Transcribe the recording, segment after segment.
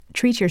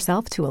Treat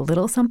yourself to a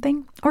little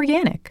something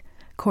organic.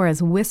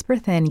 Cora's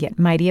whisper-thin yet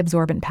mighty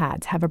absorbent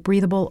pads have a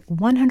breathable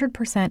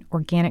 100%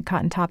 organic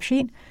cotton top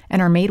sheet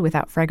and are made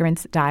without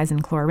fragrance, dyes,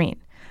 and chlorine.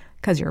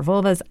 'Cause your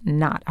vulva's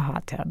not a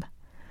hot tub.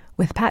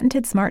 With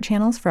patented smart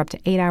channels for up to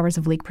 8 hours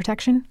of leak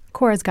protection,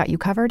 Cora's got you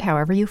covered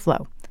however you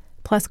flow.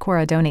 Plus,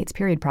 Cora donates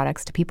period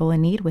products to people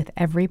in need with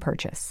every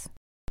purchase.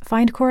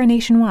 Find Cora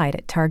nationwide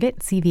at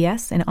Target,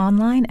 CVS, and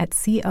online at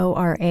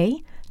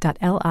cora.life.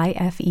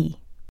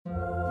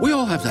 We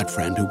all have that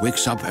friend who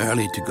wakes up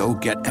early to go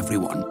get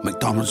everyone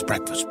McDonald's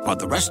breakfast, while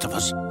the rest of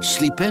us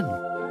sleep in.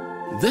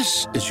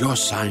 This is your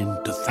sign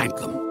to thank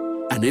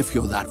them. And if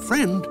you're that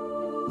friend,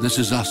 this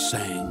is us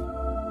saying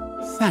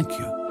thank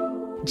you.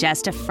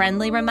 Just a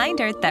friendly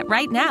reminder that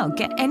right now,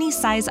 get any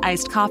size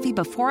iced coffee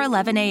before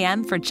 11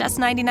 a.m. for just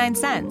 99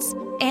 cents.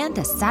 And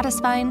a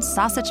satisfying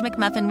sausage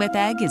McMuffin with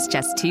egg is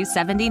just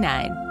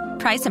 $2.79.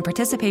 Price and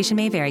participation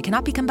may vary.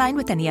 Cannot be combined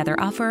with any other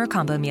offer or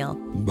combo meal.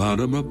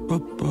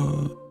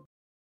 Ba-da-ba-ba-ba.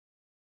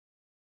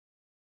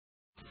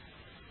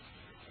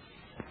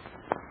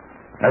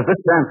 As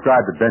this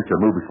transcribed adventure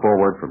moves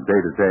forward from day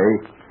to day,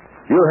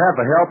 you'll have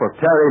the help of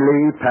Terry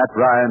Lee, Pat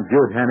Ryan,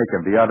 Jude Hennick,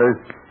 and the others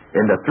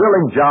in the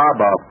thrilling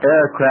job of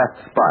aircraft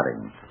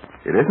spotting.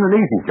 It isn't an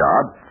easy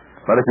job,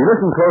 but if you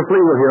listen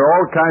closely, you'll hear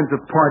all kinds of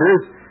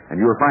pointers,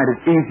 and you'll find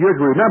it easier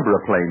to remember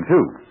a plane,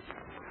 too.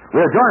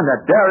 We'll join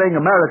that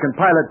daring American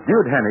pilot,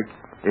 Jude Hennick,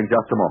 in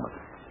just a moment.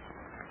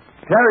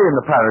 Terry and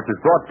the Pirates is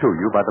brought to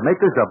you by the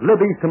makers of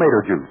Libby's Tomato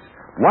Juice,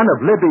 one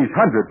of Libby's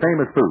 100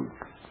 famous foods.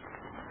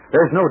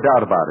 There's no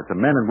doubt about it. The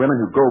men and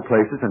women who go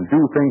places and do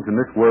things in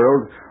this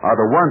world are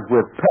the ones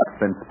with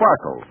pep and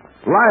sparkle,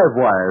 live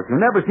wires who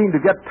never seem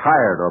to get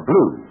tired or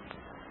blue.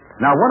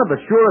 Now, one of the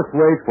surest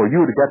ways for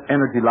you to get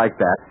energy like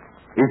that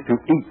is to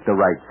eat the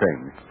right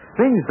things.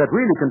 Things that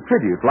really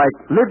contribute, like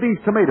Libby's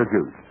Tomato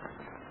Juice.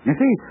 You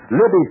see,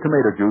 Libby's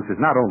Tomato Juice is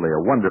not only a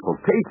wonderful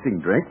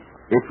tasting drink,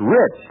 it's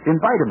rich in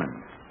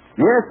vitamins.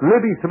 Yes,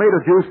 Libby's Tomato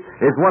Juice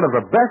is one of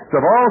the best of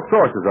all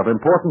sources of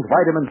important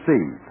vitamin C.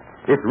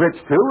 It's rich,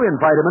 too, in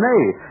vitamin A,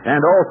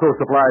 and also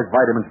supplies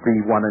vitamins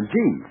B1 and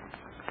G.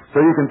 So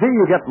you can see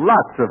you get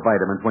lots of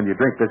vitamins when you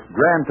drink this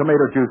grand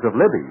tomato juice of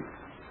Libby's.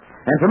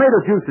 And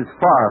tomato juice is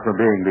far from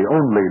being the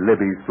only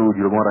Libby's food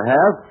you'll want to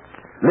have.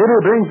 Libby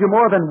brings you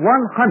more than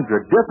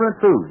 100 different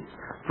foods.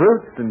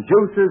 Fruits and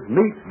juices,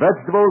 meats,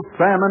 vegetables,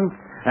 salmon,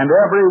 and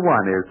every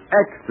one is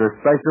extra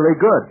specially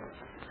good.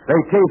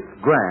 They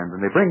taste grand,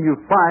 and they bring you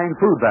fine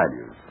food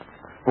values.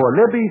 For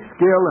Libby's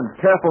skill and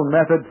careful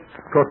methods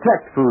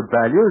protect food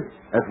values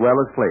as well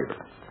as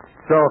flavor.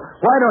 So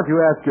why don't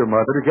you ask your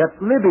mother to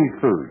get Libby's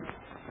foods?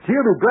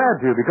 She'll be glad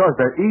to, because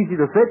they're easy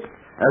to fix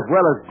as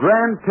well as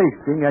grand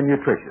tasting and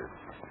nutritious.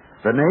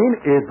 The name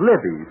is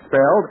Libby's,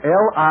 spelled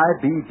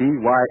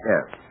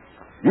L-I-B-B-Y-S.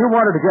 You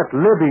wanted to get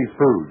Libby's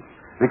foods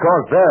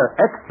because they're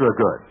extra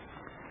good.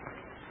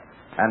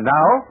 And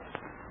now,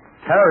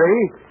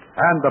 Terry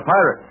and the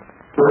Pirates.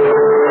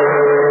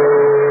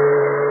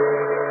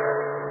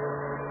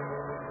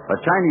 The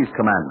Chinese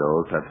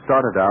commandos have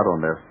started out on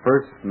their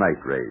first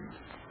night raid,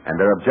 and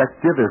their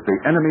objective is the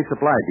enemy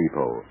supply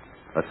depot,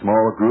 a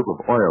small group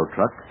of oil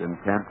trucks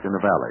encamped in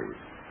the valleys.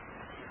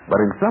 But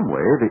in some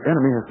way, the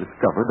enemy has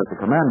discovered that the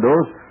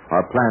commandos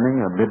are planning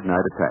a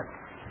midnight attack,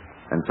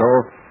 and so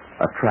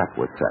a trap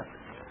was set.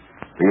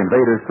 The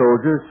invader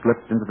soldiers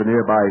slipped into the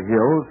nearby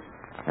hills,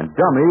 and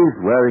dummies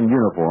wearing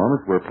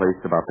uniforms were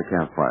placed about the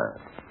campfire.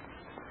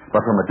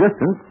 But from a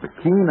distance, the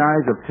keen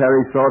eyes of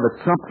Terry saw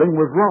that something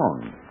was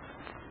wrong.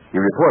 He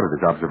reported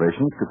his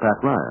observations to Pat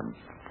Ryan.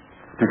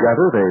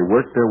 Together, they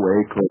worked their way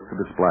close to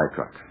the supply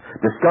trucks,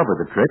 discovered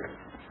the trick,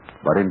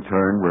 but in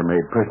turn were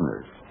made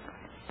prisoners.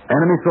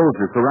 Enemy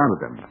soldiers surrounded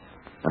them,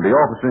 and the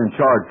officer in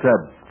charge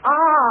said,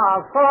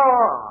 So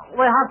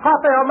we have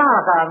caught the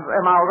Americans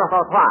in our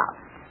little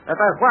trap. It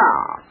is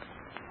well.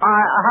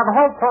 I had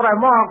hoped for a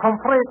more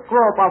complete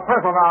group of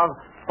prisoners,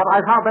 but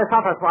I shall be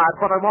satisfied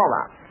for the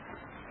moment.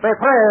 Be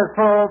pleased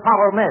to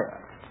follow me.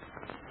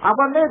 I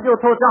will need you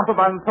two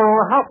gentlemen to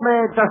help me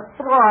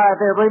destroy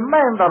the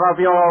remainder of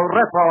your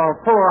little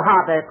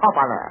foolhardy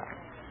company.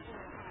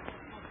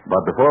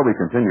 But before we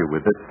continue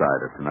with this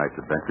side of tonight's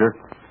adventure,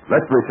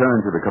 let's return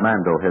to the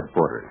commando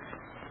headquarters.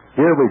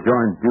 Here we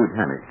join Jude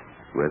Hennick,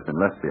 who has been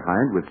left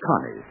behind with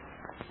Connie.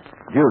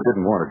 Jude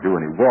didn't want to do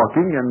any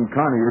walking, and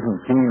Connie isn't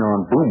keen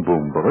on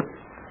boom-boom bullets,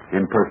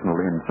 impersonal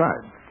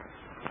inside.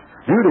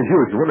 Jude, as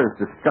usual, is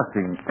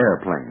discussing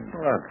airplanes.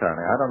 Well,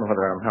 Connie, I don't know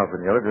whether I'm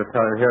helping you or just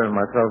hearing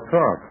myself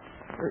talk.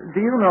 Do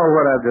you know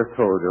what I've just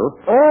told you?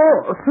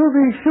 Oh, to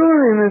be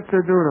sure,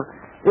 Mr. Doodle.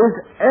 Is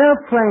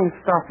airplane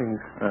stuffing.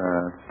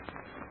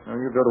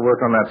 Well, you go to work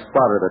on that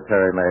spotter that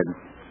Terry made.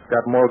 It's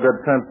got more good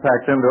sense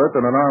packed into it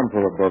than an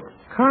armful of books.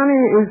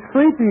 Connie is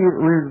sleepy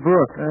with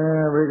Brooke.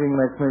 Reading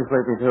makes me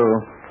sleepy, too.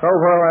 So,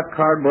 well, that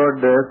cardboard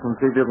disk and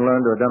see if you can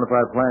learn to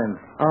identify planes.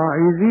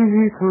 It's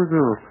easy to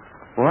do.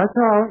 Watch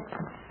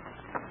out.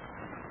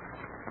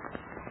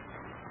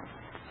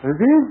 This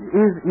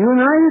is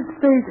United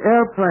States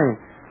airplane.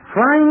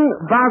 Flying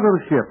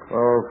battleship.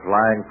 Oh,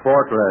 flying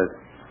fortress.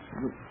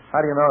 How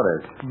do you know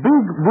this?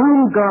 Big boom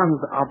guns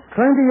of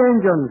 20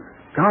 engines.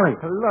 Golly.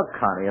 Look,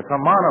 Connie, it's a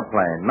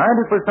monoplane.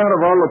 90% of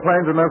all the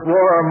planes in this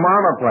war are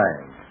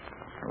monoplanes.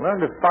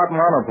 Learn to spot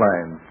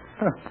monoplanes.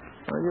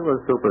 Well, you a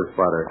super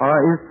spotter.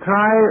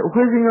 Try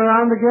whizzing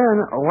around again.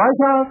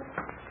 Watch out.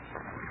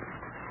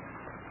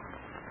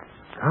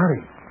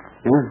 Golly.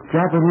 It's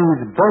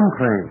Japanese bomb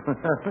plane.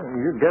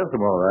 You guess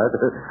them all right.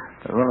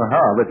 I don't know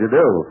how, but you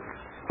do.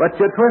 But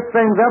you twist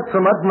things up so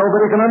much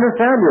nobody can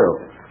understand you.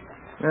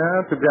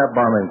 Yeah, it's a Jap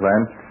bombing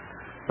plane.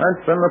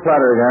 Let's spin the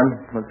platter again.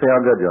 Let's see how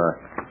good you are.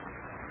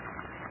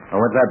 Oh,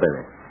 what's that,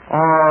 baby?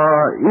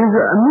 Is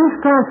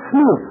Mr.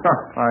 Smith.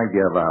 I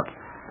give up.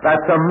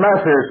 That's a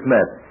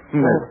Messerschmitt.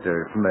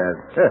 Mr. Smith.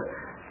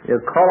 You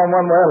call him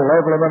one way and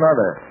label him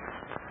another.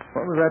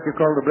 What was that you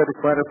called the British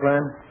fighter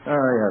plane?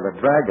 Oh, yeah, the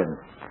Dragon.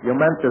 You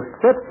meant the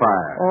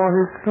Spitfire. Oh,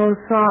 he's so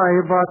sorry,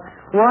 but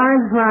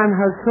wise man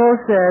has so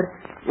said,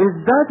 it's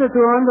better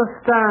to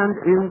understand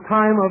in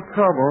time of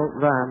trouble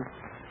than...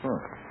 Well,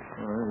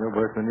 you're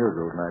worse than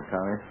usual tonight,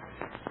 Tommy.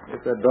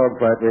 If that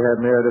dogfight we had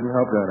near didn't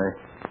help you any.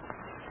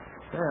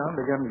 Yeah, I'm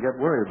beginning to get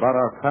worried about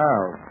our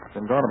pal. It's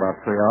been gone about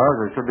 3 hours.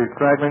 We should be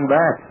straggling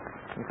back.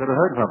 We could have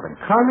heard something.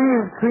 Connie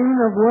is queen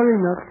of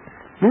worriness.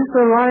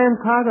 Mr. Lion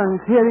Todd and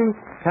Terry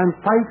can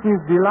fight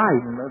with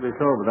delight. Maybe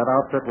so, but that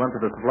outfit went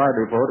to the supply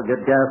depot to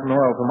get gas and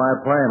oil for my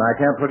plane. I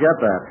can't forget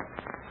that.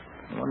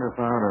 I wonder if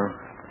I ought to...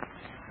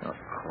 Of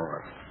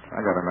course. I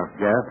got enough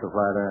gas to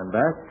fly there and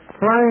back.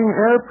 Flying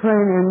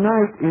airplane in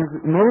night is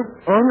most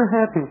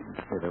unhappy.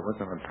 Hey, there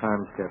wasn't a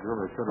time schedule.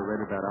 They should have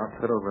raided that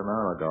outfit over an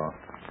hour ago.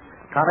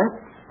 Connie,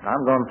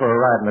 I'm going for a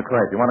ride in the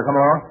crate. You want to come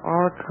along?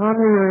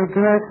 Connie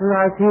regrets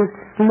that his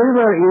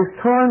liver is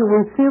torn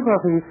with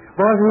sympathy,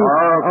 but he...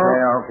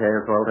 Okay,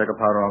 so I'll take a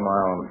powder on my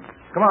own.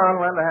 Come on,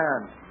 lend a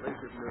hand. At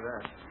least you can do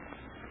that.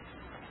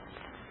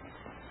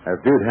 As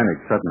Jude Hennick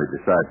suddenly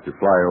decides to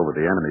fly over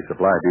the enemy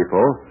supply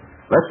depot,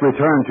 let's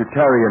return to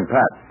Terry and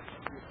Pat.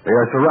 They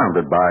are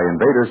surrounded by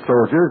invader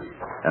soldiers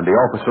and the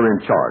officer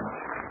in charge.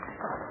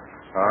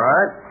 All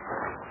right.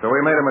 So we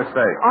made a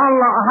mistake.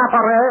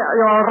 Unhappily,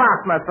 you're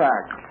right,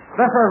 mistake.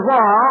 This is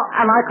war,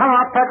 and I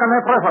cannot take any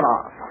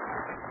prisoners.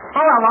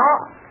 However,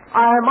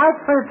 I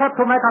might see fit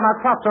to make an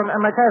exception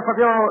in the case of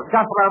you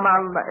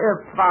gentlemen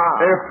if...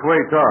 If we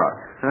talk.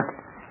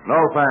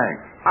 No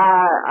thanks.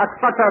 I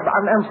expected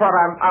an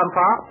insolent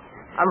answer,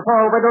 and so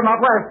we do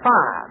not waste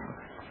time.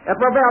 It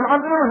will be an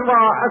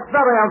unusual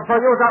experience for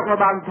you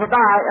gentlemen to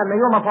die in the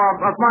uniform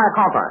of my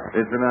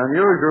country. It's an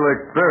unusual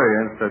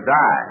experience to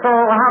die. To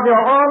have your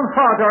own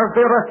soldiers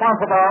be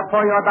responsible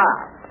for your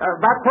death.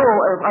 That, too,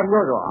 is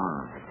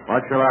unusual.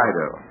 What shall I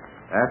do?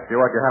 Ask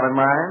you what you have in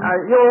mind?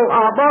 You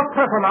are both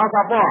prisoners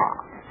of war.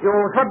 You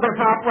should be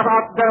shot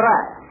without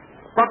delay.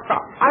 But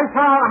I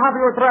shall have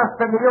you dressed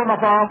in the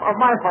uniform of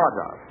my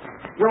soldiers.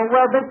 You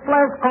will be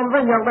placed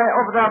conveniently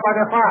over there by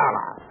the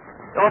firelight.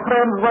 Your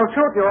friends will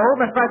shoot you,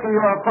 mistaking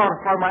you, of course,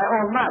 for my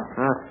own men.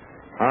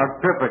 How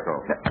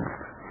typical.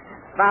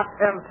 That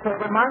is to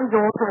remind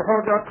you to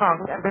hold your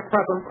tongue in the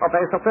presence of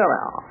a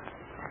superior.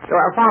 You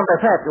have found the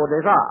fate you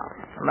deserve,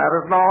 and there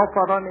is no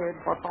further need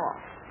for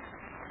talk.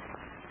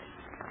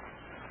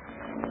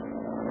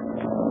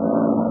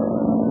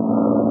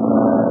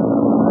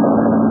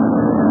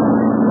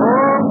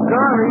 Oh,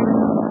 golly.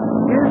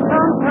 There's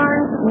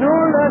sometimes no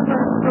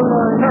lessons to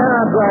learn.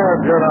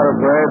 You're not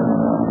afraid.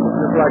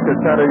 Just like to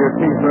settle your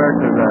teeth for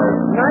exercise.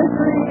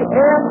 Nicely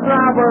air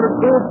travel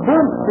go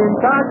boost in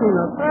talking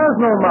of. There's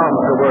no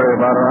mountains to worry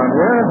about around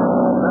here.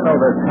 I know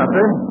this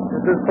country.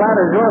 It's as flat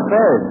as your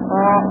face.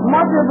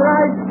 Much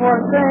obliged for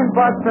saying,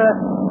 but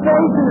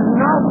face is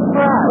not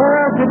flat.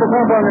 Well, keep a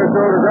thump on your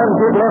shoulders and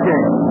keep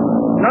looking.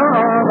 No,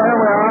 there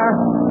we are.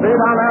 See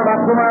down there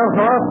about 2 miles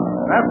north?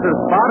 That's the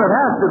spot it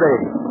has to be.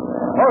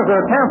 Those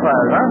are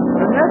campfires, huh?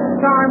 The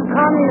next time,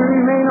 Connie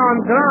remain on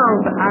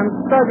ground and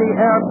study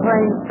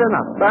airplane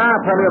spin-up.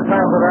 Plenty of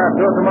time for that.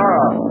 Do it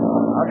tomorrow.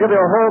 I'll give you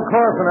a whole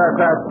course in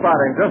aircraft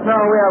spotting. Just now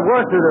we have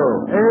work to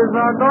do. Is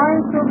there going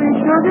to be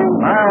shooting?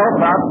 I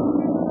hope not.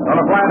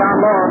 Gonna fly down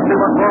low and see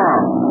what's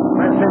wrong.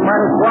 Makes me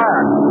mighty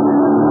quiet.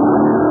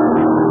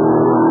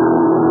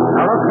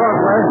 Now look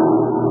closely.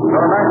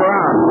 Gonna back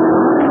around.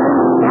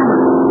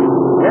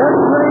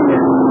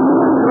 Airplane is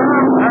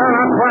ground.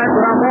 Not quite,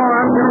 but I'm more.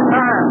 I'm giving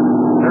time.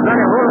 If there's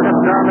any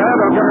hooligans down there,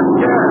 they'll get us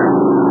scared.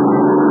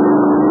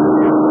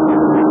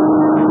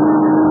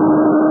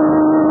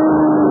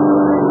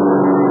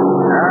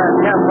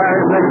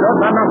 Campfires mixed up,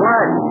 not enough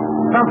light.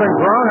 Something's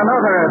wrong, I know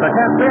there is. I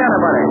can't see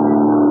anybody.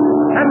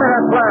 Hand me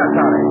that flare,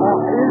 Tony.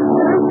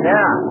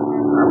 Yeah.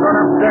 I'm going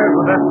upstairs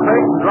with this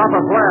crate and drop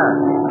a flare.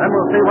 Then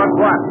we'll see what's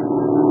what.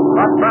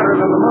 Lot better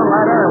than the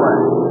moonlight anyway.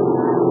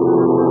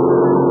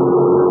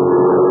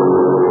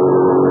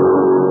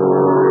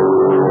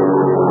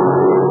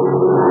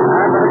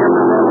 I better get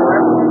this over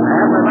with. I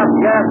haven't enough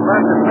gas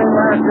left to swing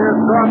last year's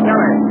straw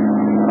Kelly.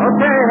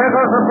 Okay, here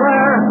goes the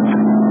flare.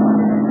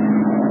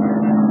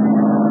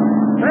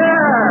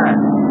 There!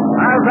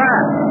 How's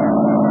that?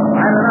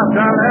 Find enough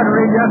down there to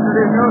read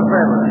yesterday's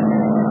newspaper.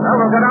 Well,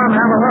 we'll go down and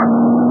have a look.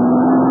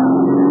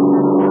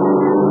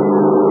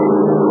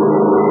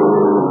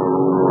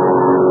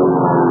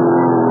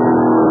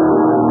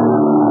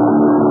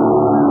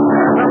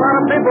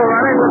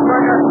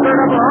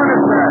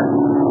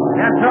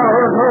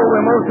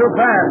 too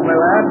fast, my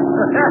lad.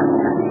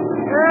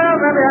 Well,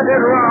 maybe I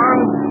did wrong,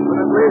 but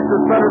at least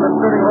it's better than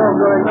sitting home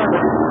doing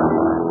nothing.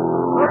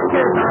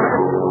 Okay, Tommy.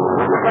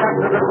 We'll get back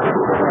to this.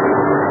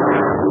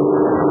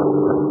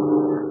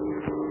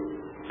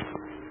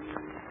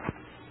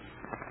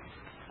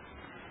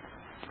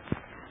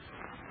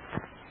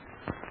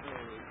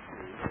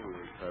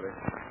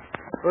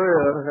 Oh,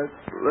 yeah, that's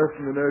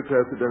lesson in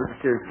aircraft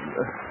identification.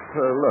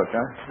 Look,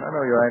 I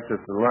know you're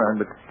anxious to learn,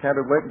 but can't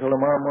it wait until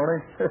tomorrow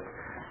morning?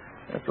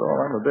 That's all.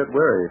 I'm a bit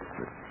wary.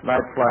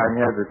 Night flying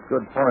has its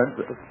good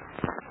points.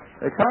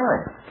 Hey,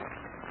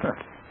 Connie.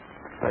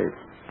 Wait.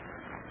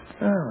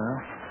 Oh, well,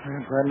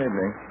 you're glad to meet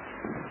me.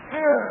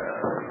 Here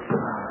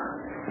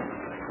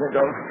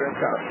goes, drink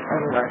up.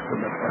 I'll relax a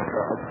bit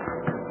myself.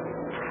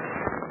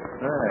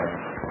 Hey,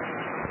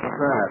 what's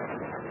that?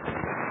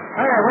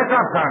 Hey, wake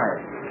up,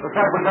 Tommy. Looks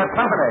like we got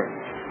company.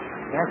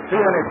 Can't see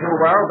any too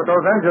well, but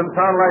those engines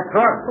sound like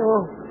trucks.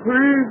 Oh,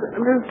 please,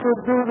 Mr.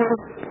 Doodle.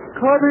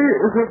 Cuddy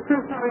is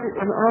officially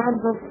in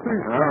arms of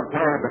peace.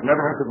 Okay, but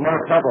never had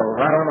more trouble.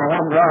 Right on the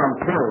home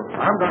ground, too.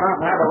 I'm going out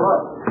and have a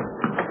look.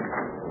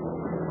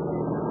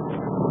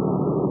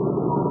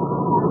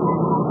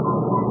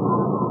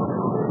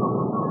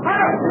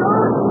 Hey!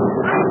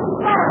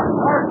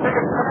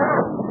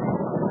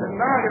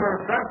 Now you're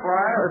a stunt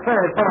flyer. Say,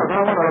 fellas,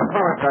 I want to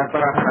apologize,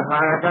 but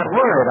I got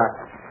worried. I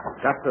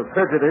got so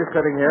fidgety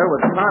sitting here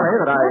with Connie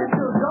that I...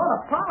 Don't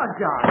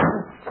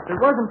apologize. If it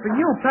wasn't for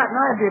you, Pat and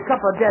I'd be a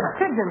couple of dead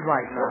pigeons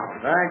right now.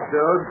 Thanks,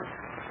 dude.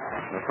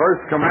 The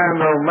first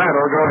commando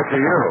medal goes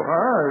to you.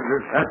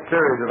 That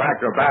series of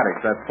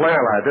acrobatics, that flail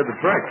I did the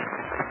trick.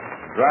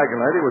 The Dragon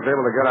Lady was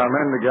able to get our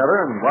men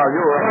together, and while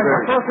you were up You're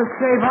there... the closest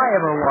shave I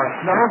ever was.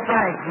 No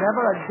thanks.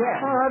 Never again.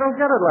 Oh, I don't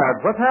get it, lads.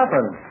 What's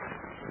happened?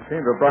 You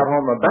seem to have brought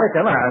home the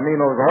bacon. I mean,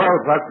 those oil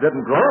trucks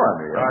didn't grow on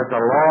you. It's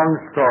a long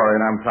story,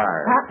 and I'm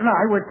tired. Pat and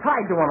I were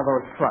tied to one of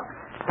those trucks,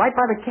 right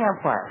by the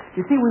campfire.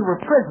 You see, we were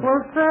prisoners.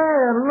 Well, say,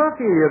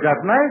 looky, you got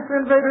nice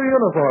invader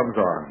uniforms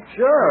on.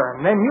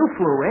 Sure, and then you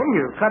flew in.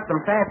 You cut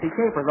some fancy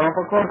capers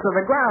awful close to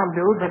the ground,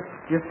 dude, but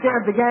you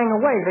scared the gang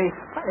away. They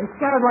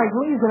scattered like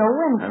leaves in a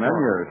windstorm. And then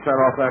you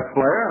set off that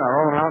flare, and our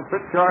own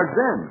outfit charged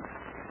in.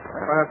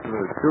 After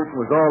the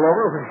shooting was all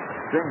over, we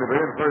seemed to be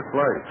in first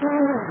place.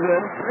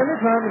 Yes,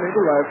 anytime you need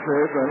a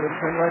lifesaver or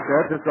anything like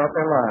that, just drop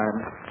me a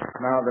line.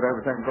 Now that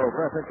everything's over,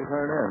 I think we'll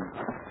turn in.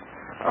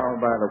 Oh,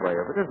 by the way,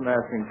 if it isn't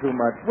asking too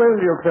much,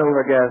 will you fill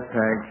the gas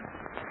tank?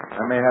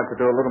 I may have to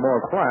do a little more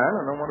flying.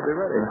 I don't want to be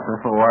ready.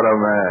 What a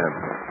man.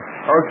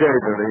 Okay,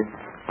 Billy.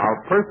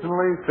 I'll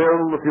personally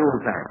fill the fuel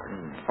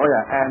tank. Oh,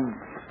 yeah, and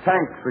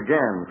thanks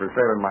again for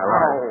saving my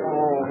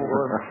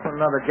life.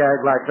 Another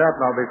gag like that,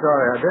 and I'll be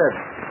sorry I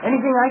did.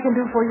 Anything I can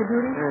do for you,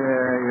 Duty?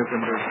 Yeah, you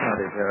can do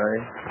plenty,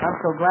 Terry. I'm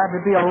so glad to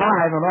be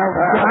alive and all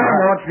the I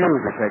want you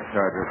to take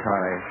charge of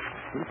Connie.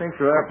 He thinks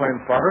your airplane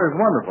spotter is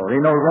wonderful. He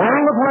knows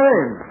all the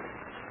planes.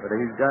 But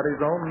he's got his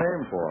own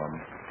name for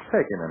him.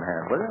 Take him in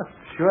hand, will you?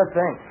 Sure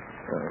thing.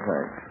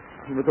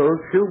 Thanks. With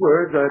those few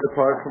words, I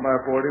depart from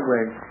our 40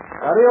 wing.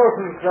 Adios,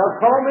 and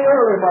call me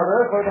early,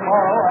 Mother, for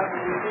tomorrow.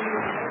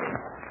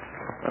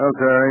 Well,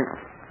 Terry,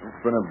 it's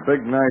been a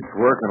big night's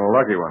work and a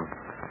lucky one.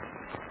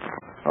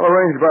 I'll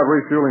arrange about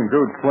refueling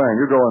Dude's plane.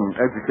 You go and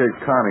educate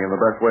Connie on the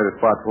best way to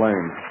spot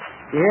planes.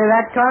 You hear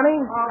that,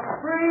 Connie?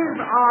 Please,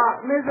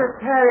 Mr.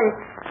 Terry,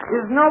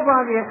 is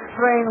nobody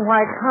explain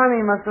why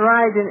Connie must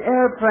ride in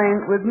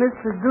airplane with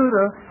Mr.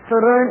 Doodle to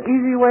learn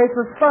easy way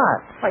to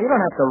spot? Well, you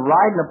don't have to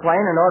ride in a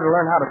plane in order to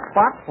learn how to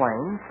spot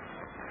planes.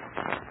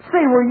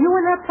 Say, were you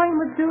in that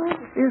plane with Doodle?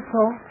 Is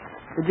so?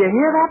 Did you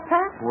hear that,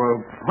 Pat?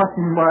 Well,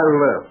 button my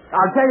lip.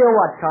 I'll tell you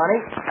what,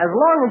 Connie. As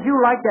long as you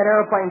like that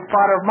airplane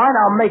spotter of mine,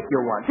 I'll make you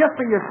one, just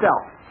for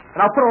yourself.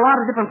 And I'll put a lot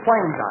of different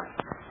planes on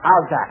it.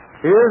 How's that?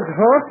 Is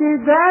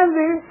hokey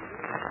dandy.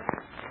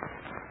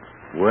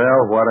 Well,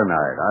 what a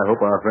night. I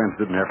hope our friends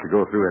didn't have to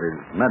go through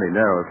as many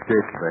narrow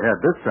escapes as they had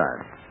this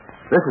time.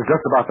 This is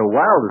just about the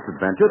wildest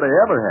adventure they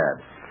ever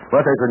had.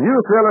 But there's a new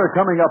thriller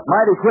coming up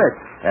mighty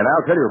quick, and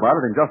I'll tell you about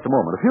it in just a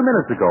moment. A few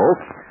minutes ago,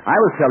 I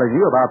was telling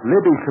you about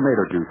Libby's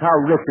tomato juice, how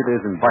rich it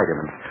is in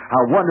vitamins,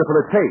 how wonderful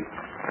it tastes.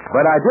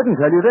 But I didn't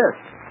tell you this.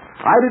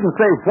 I didn't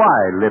say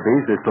why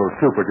Libby's is so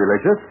super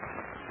delicious.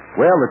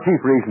 Well, the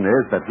chief reason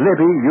is that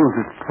Libby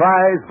uses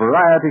prize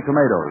variety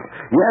tomatoes.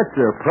 Yes,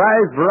 sir,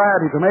 prize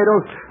variety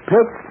tomatoes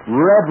picked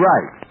red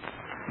right.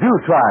 Do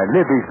try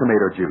Libby's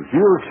tomato juice.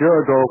 You'll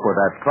sure go for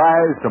that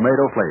prize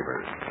tomato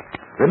flavor.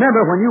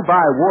 Remember, when you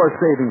buy war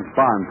savings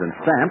bonds and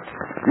stamps,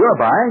 you're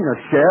buying a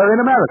share in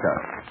America.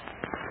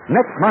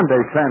 Next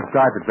Monday's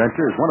transcribed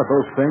adventure is one of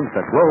those things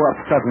that blow up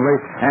suddenly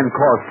and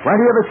cause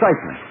plenty of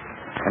excitement.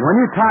 And when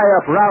you tie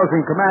up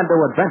rousing commando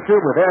adventure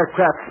with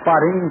aircraft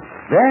spotting,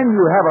 then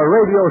you have a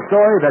radio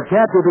story that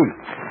can't be beat.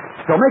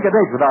 So make a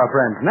date with our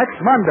friends next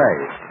Monday.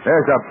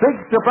 There's a big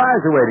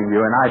surprise awaiting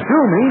you, and I do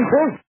mean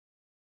big.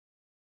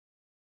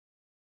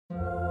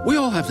 We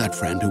all have that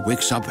friend who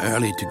wakes up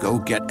early to go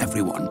get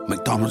everyone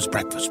McDonald's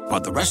breakfast, while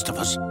the rest of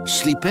us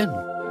sleep in.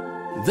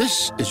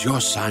 This is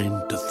your sign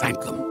to thank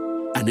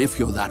them. And if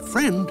you're that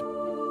friend,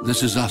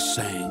 this is us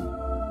saying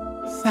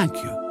thank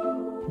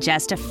you.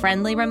 Just a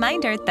friendly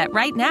reminder that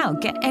right now,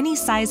 get any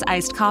size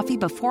iced coffee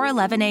before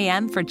 11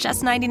 a.m. for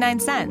just 99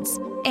 cents.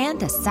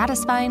 And a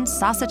satisfying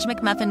sausage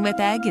McMuffin with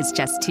egg is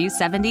just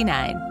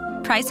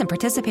 $2.79. Price and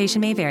participation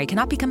may vary.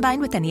 Cannot be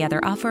combined with any other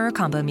offer or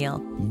combo meal.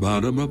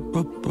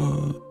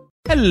 Ba-da-ba-ba-ba.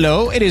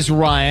 Hello, it is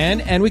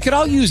Ryan, and we could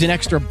all use an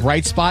extra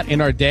bright spot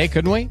in our day,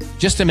 couldn't we?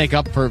 Just to make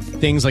up for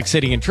things like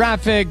sitting in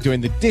traffic,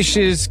 doing the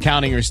dishes,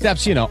 counting your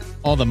steps, you know,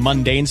 all the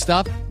mundane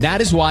stuff. That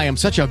is why I'm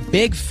such a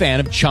big fan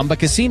of Chumba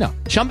Casino.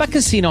 Chumba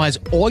Casino has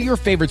all your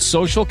favorite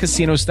social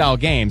casino-style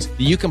games that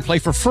you can play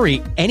for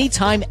free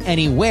anytime,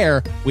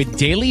 anywhere with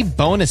daily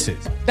bonuses.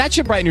 That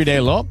should brighten your day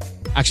a little.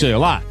 Actually, a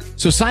lot.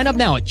 So sign up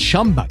now at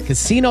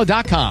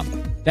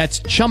ChumbaCasino.com.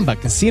 That's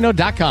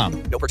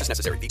ChumbaCasino.com. No purchase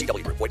necessary.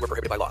 VGW Group. Void where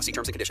prohibited by law. See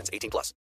terms and conditions. 18+.